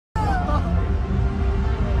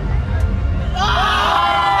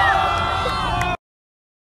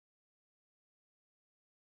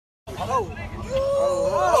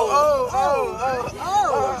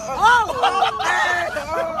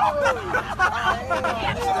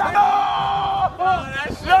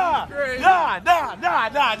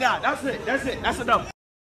That's it. That's enough.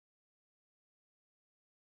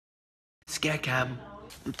 Scare cam.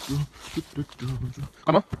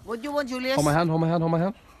 Come on. What do you want, Julius? Hold my hand, hold my hand, hold my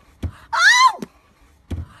hand. Oh!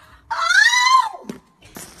 Oh!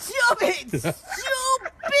 Stupid! Stupid!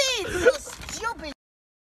 Stupid!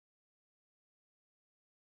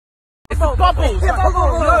 It's bubbles!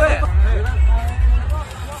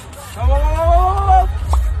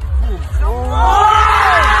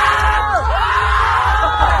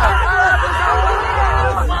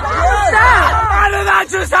 How did that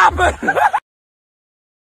just happen?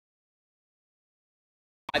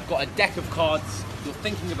 I've got a deck of cards. You're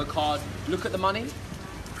thinking of a card. Look at the money.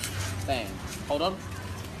 Bang. Hold on.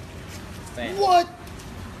 Bang. What?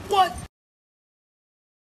 What?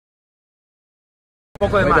 Un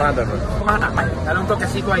poco de mano. Dale un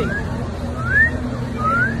toquecito ahí.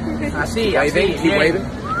 Así, así. Keep waving.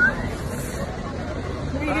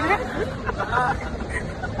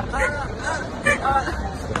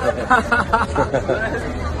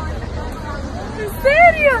 ¿En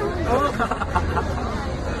serio?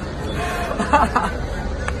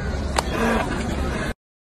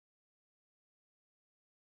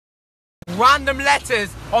 Random letters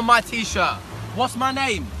on my t-shirt. What's my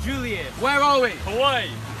name? Julius. Where are we? Hawaii.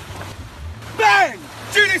 Bang!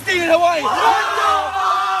 Julius Dean in Hawaii!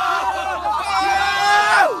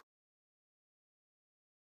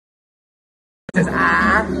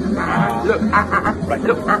 Look,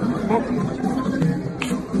 right, look.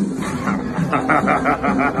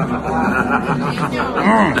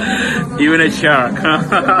 You and a shark,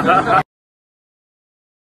 huh?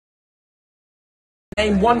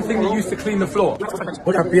 Name one thing that used to clean the floor.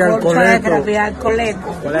 Trapear coleto.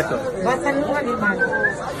 Va a salir un animal.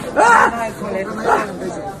 Ah, el coleto.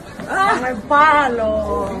 ¡Ah, el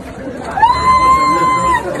palo!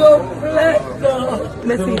 ¡Completo!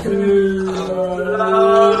 Besito.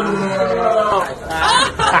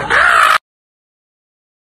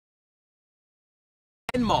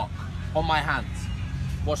 Mark on my hand.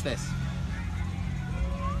 Watch this.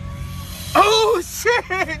 Oh shit!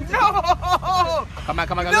 No! Come on,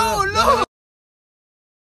 come on, come on. No, no!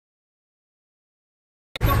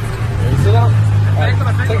 Sit down.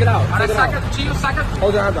 Take it out. Take it out.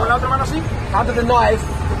 Hold your hand out. Under the knife.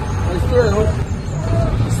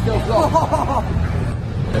 It's still blocked.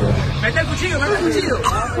 Mete el cuchillo, mete el cuchillo.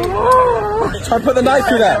 Try to put the knife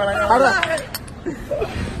through there.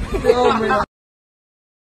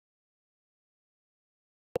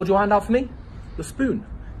 Hold your hand out for me. The spoon.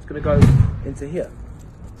 It's going to go into here.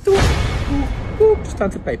 Just turn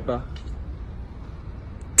to paper.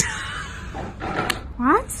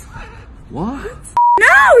 What? What?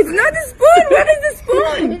 No, it's not the spoon. What is the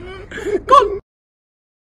spoon? Go!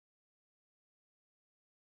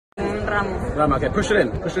 Ramos. Rama, okay, push it in.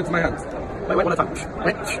 Push it into my hands. Wait, one at a time.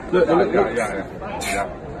 Wait. Look, look, look. Yeah.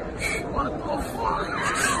 What the fuck?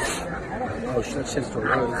 Oh, shit, shit's for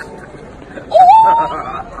rose.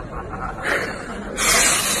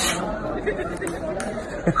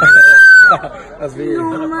 That's weird.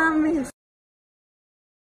 No mames.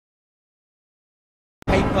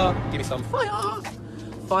 Paper, give me some fire.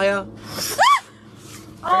 Fire.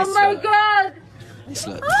 Oh my god. This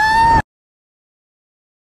look.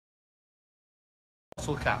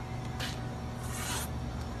 Bottle cap.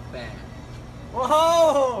 Bam.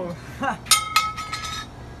 Whoa!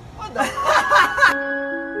 What the?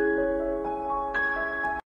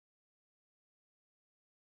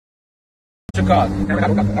 Your card.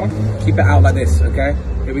 Keep it out like this, okay?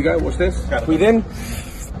 Here we go, watch this. Breathe in.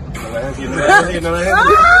 Hold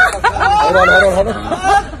on.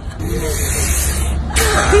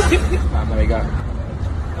 There we go.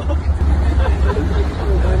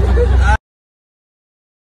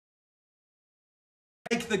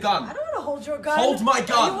 Take the gun. I don't want to hold your gun. Hold my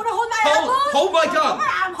gun. You want to hold my gun? Hold my gun.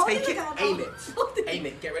 I'm holding Take the it, gun. aim it. Aim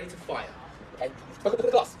it, get ready to fire. Okay, look at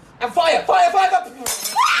the glass. And fire, fire, fire!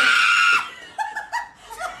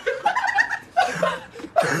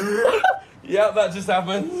 Yeah, that just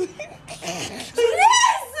happened. Yes!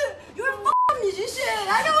 You're a f***ing musician.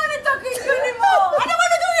 I don't want to talk to you anymore. I don't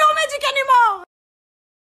want to do your magic anymore.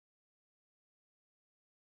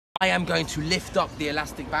 I am going to lift up the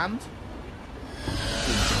elastic band.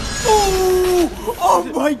 Oh! Oh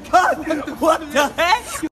my god! What the heck?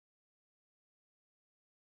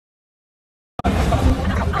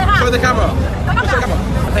 Show the camera. Show the camera.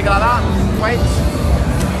 Take it like that. Wait.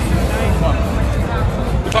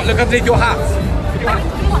 Look underneath your hat.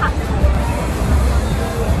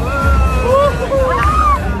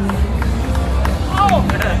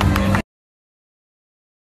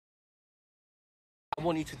 I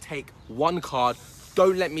want you to take one card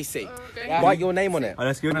don't let me see. Write your name on it.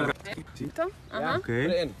 Ahora escribe una. Ok. Put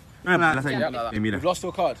it in. La señal. Mira. You've lost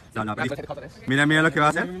your card. No, mira, mira lo que va a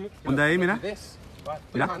hacer. Ponte ahí, mira. This. Right.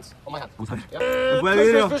 Put Mira. your hands on my hand. Vamos a ver. Empuja el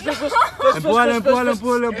vidrio.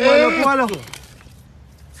 Empújalo.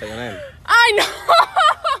 Say your name. ¡Ay, no!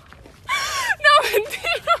 ¡No,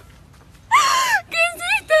 mentira! ¿Qué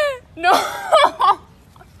hiciste? ¡No!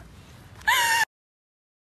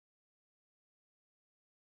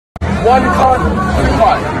 One card, two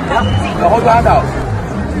cards. Yeah? Now hold your hand out.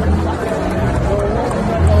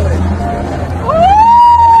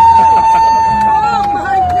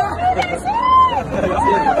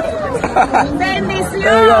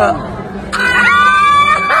 ¡Bendición!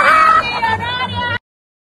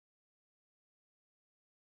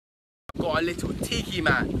 Got a little tiki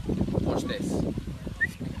man. Watch this.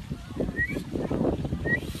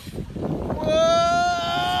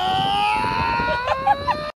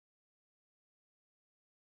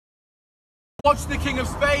 Watch the King of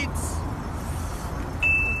Spades.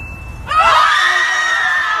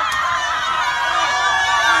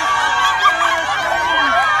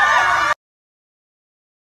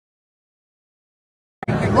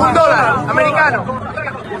 $1 americano.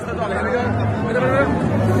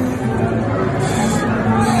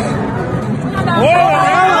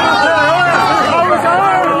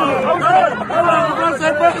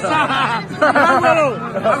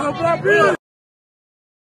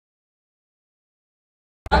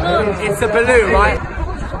 It's a balloon, right?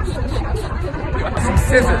 Some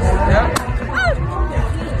scissors, yeah?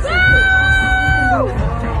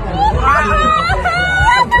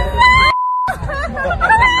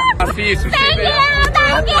 That's for you, some Thank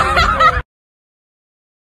you!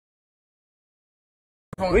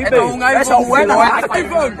 Esto es un iPhone. Eso es bueno,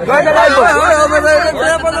 iPhone. ¿Dónde el iPhone?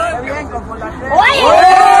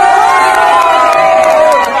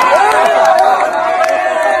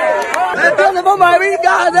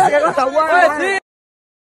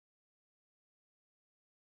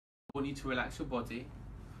 I want you to relax your body,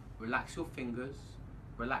 relax your fingers,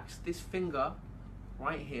 relax this finger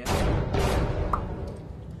right here.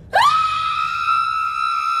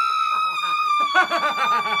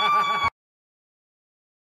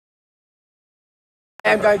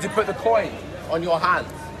 I am going to put the coin on your hand.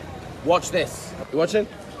 Watch this. You watching?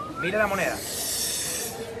 Mira la moneda.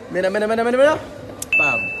 Mira.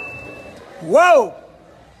 Bam. Wow!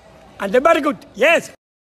 And they're very good, yes!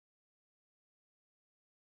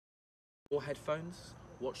 Or headphones.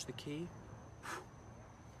 Watch the key.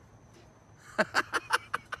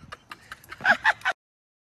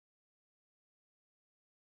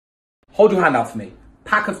 Hold your hand out for me.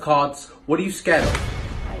 Pack of cards. What are you scared of?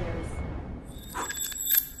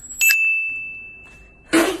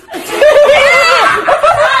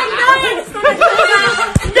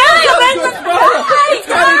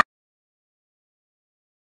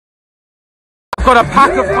 I've got a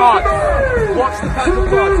pack of cards. Watch the pack of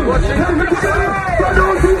cards. Watch it.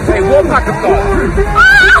 Hey, what pack of cards?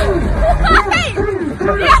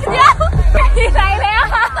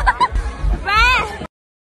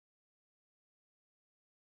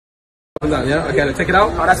 Yeah, okay, let's take it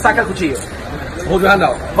out. Ahora saca el cuchillo. Hold your hand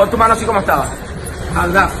out. Pon tu mano así como estaba.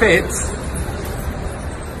 And that fits.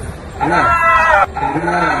 Now.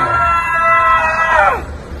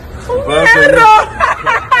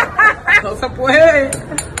 No se puede.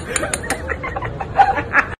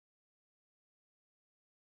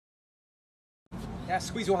 Yeah,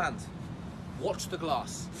 squeeze your hand. Watch the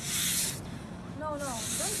glass. No,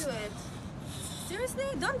 don't do it. Seriously?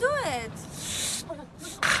 Don't do it.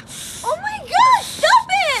 Oh my god! Stop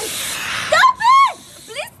it! Stop it!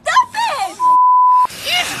 Please stop it!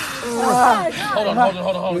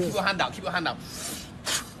 Hold on. Keep your hand out. Keep your hand out.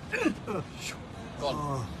 Go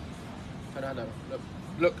on. Turn your hand over.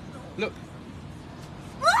 Look.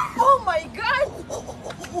 Oh my god! Oh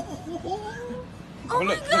my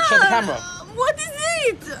Look, god! show the camera. What is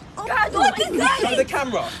it? Oh god, what is it? Show the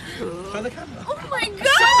camera. Show the camera. Oh my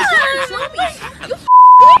god! Show me. You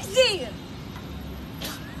crazy!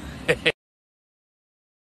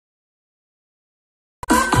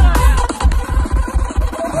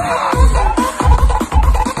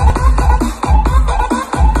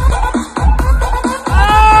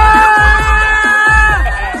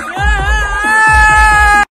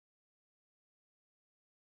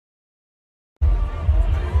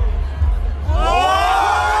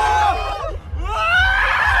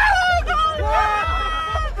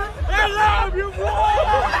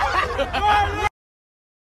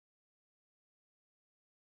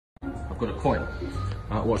 I've got a coin.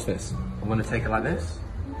 Alright, watch this. I'm going to take it like this.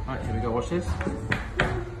 Alright, here we go, watch this.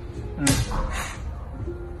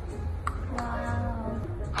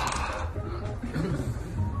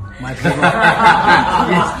 My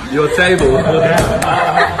table. Your table.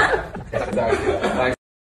 Thanks.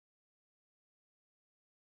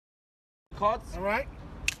 Cards. All right.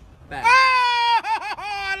 Back.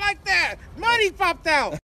 I like that. Money popped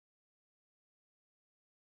out.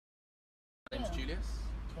 My name's Julius.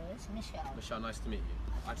 It's Michelle. Michelle, nice to meet you.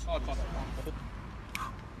 I just hard pass.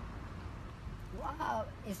 Wow,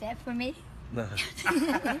 is that for me? No.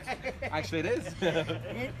 Actually, it is. Is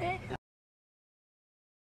it?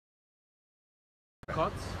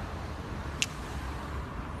 Cards.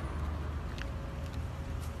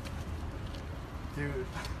 Dude,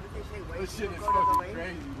 this shit is fucking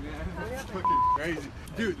crazy, man. It's fucking crazy.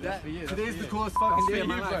 Dude, today's the coolest fucking day of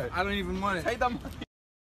my life. I don't even want it. Take them.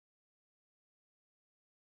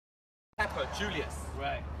 Pepper, Julius.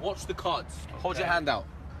 Right. Watch the cards. Hold your hand out.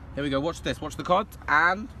 Here we go. Watch this. Watch the cards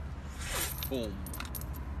and boom.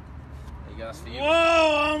 There you go. That's for you.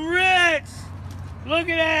 Whoa, I'm rich. Look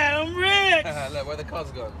at that, I'm rich. Look where the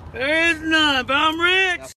cards gone. There is none, but I'm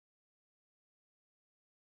rich.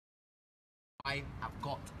 I have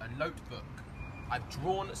got a notebook. I've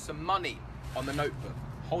drawn some money on the notebook.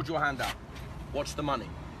 Hold your hand out. Watch the money.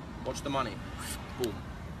 Watch the money. Boom.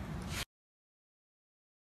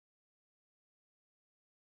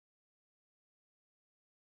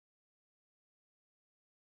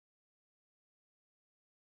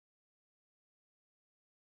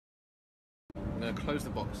 I'm going to close the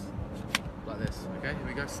box like this. Okay, here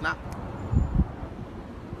we go. Snap.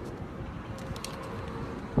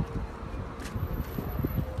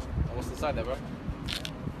 What's inside there, bro? It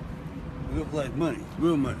look like money,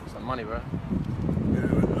 real money. Some money, bro.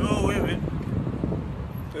 Oh, wait a minute.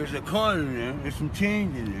 There's a coin in there. There's some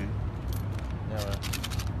change in there. Yeah, bro.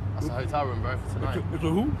 That's a hotel room, bro, for tonight. It's a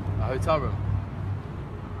who? A hotel room.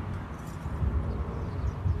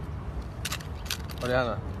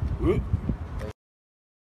 Oriana. What?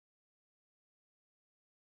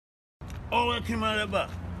 Oh, that came out of that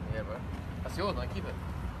box. Yeah, bro. That's yours, man. Keep it.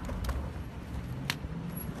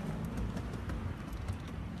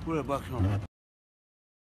 Put that box on.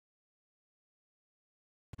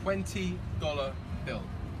 $20 bill.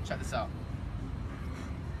 Check this out.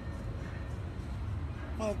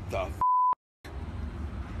 What the f?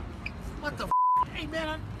 What the f? Hey,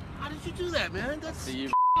 man, how did you do that, man? That's For you.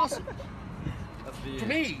 awesome. That's for you. For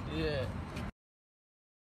me? Yeah.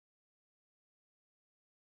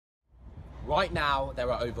 Right now,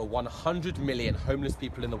 there are over 100 million homeless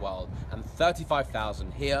people in the world and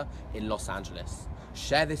 35,000 here in Los Angeles.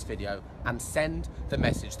 Share this video and send the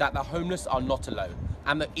message that the homeless are not alone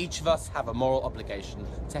and that each of us have a moral obligation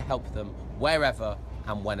to help them wherever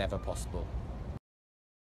and whenever possible.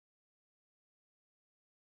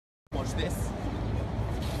 Watch this.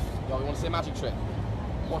 Yo, we want to see a magic trick?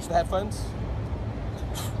 Watch the headphones.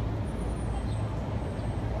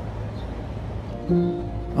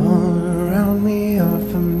 All around me are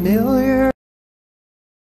familiar.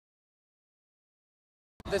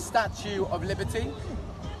 The Statue of Liberty.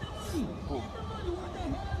 Boom. What?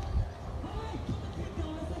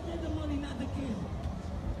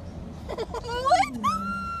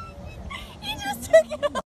 You just took it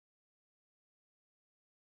off.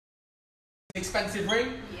 Expensive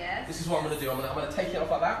ring. Yes. This is what I'm going to do. I'm going to take it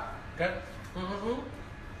off like that. Okay.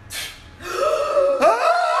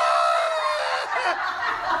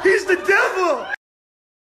 He's the devil!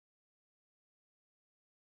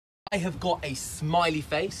 I have got a smiley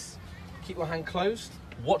face. Keep your hand closed.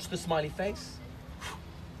 Watch the smiley face.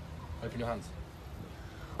 Open your hands.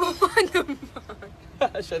 What the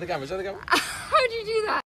fuck? Show the camera. Show the camera. How'd you do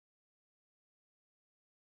that?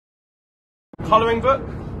 Colouring book.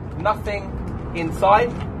 Nothing inside.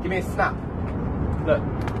 Give me a snap. Look.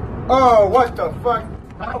 Oh, what the fuck?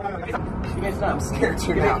 Give me a snap. I'm scared to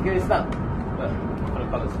Give now. me a snap. Look. Colour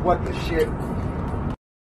colours. What the shit?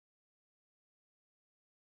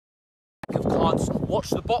 Of cards. Watch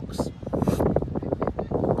the box.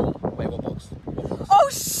 Wait, what box? What box? Oh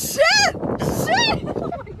shit! Shit! Oh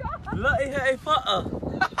my god! Bloody Harry Potter.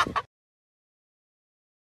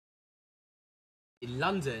 In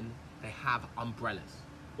London, they have umbrellas.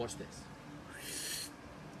 Watch this.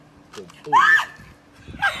 Boom. Ooh.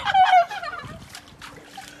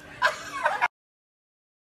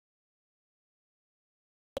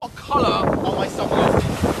 What colour are my sunglasses?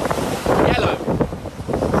 Yellow.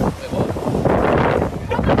 Wait, what?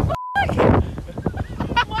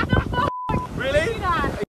 What the fuck? Really? Do that.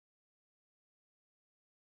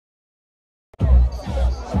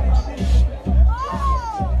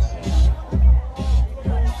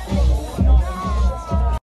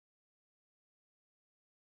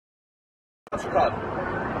 What's your card?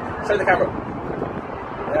 Show the camera.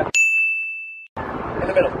 Yeah. In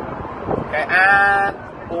the middle. And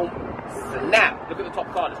boom, snap. Look at the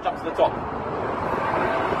top card. Let's jump to the top.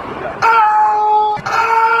 Oh!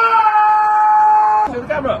 Oh! To the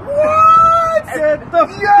camera. What? The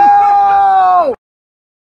Yo!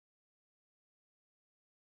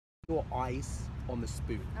 Your ice on the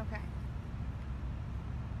spoon. Okay.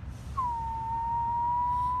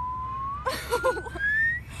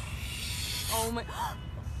 Oh my.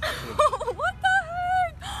 What the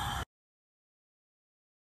heck?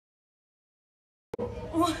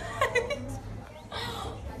 What?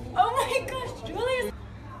 Oh my gosh, Julius.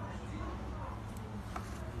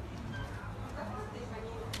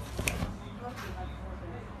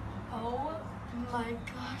 Oh my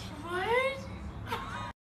gosh, what?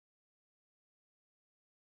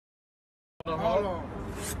 Hold on.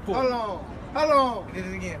 Hold on. Hold on. Did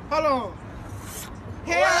it again. Hold on.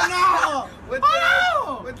 Hell no! What the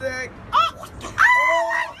heck? What the heck? Oh!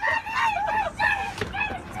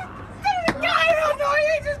 I don't know. He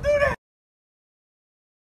ain't just do that.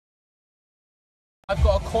 I've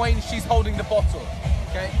got a coin, she's holding the bottle.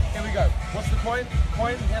 Okay, here we go. What's the coin?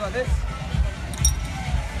 Coin, here like this.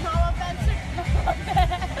 No offense.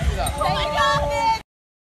 Oh my god!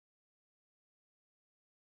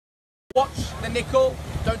 Watch the nickel.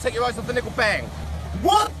 Don't take your eyes off the nickel. Bang.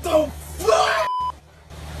 What the fuck?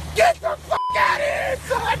 Get the fuck out of here,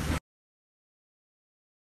 son!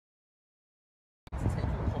 Take your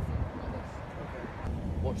coffee like this. Okay.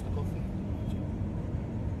 Watch the coffee.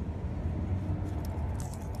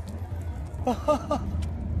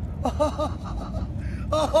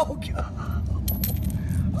 Oh god.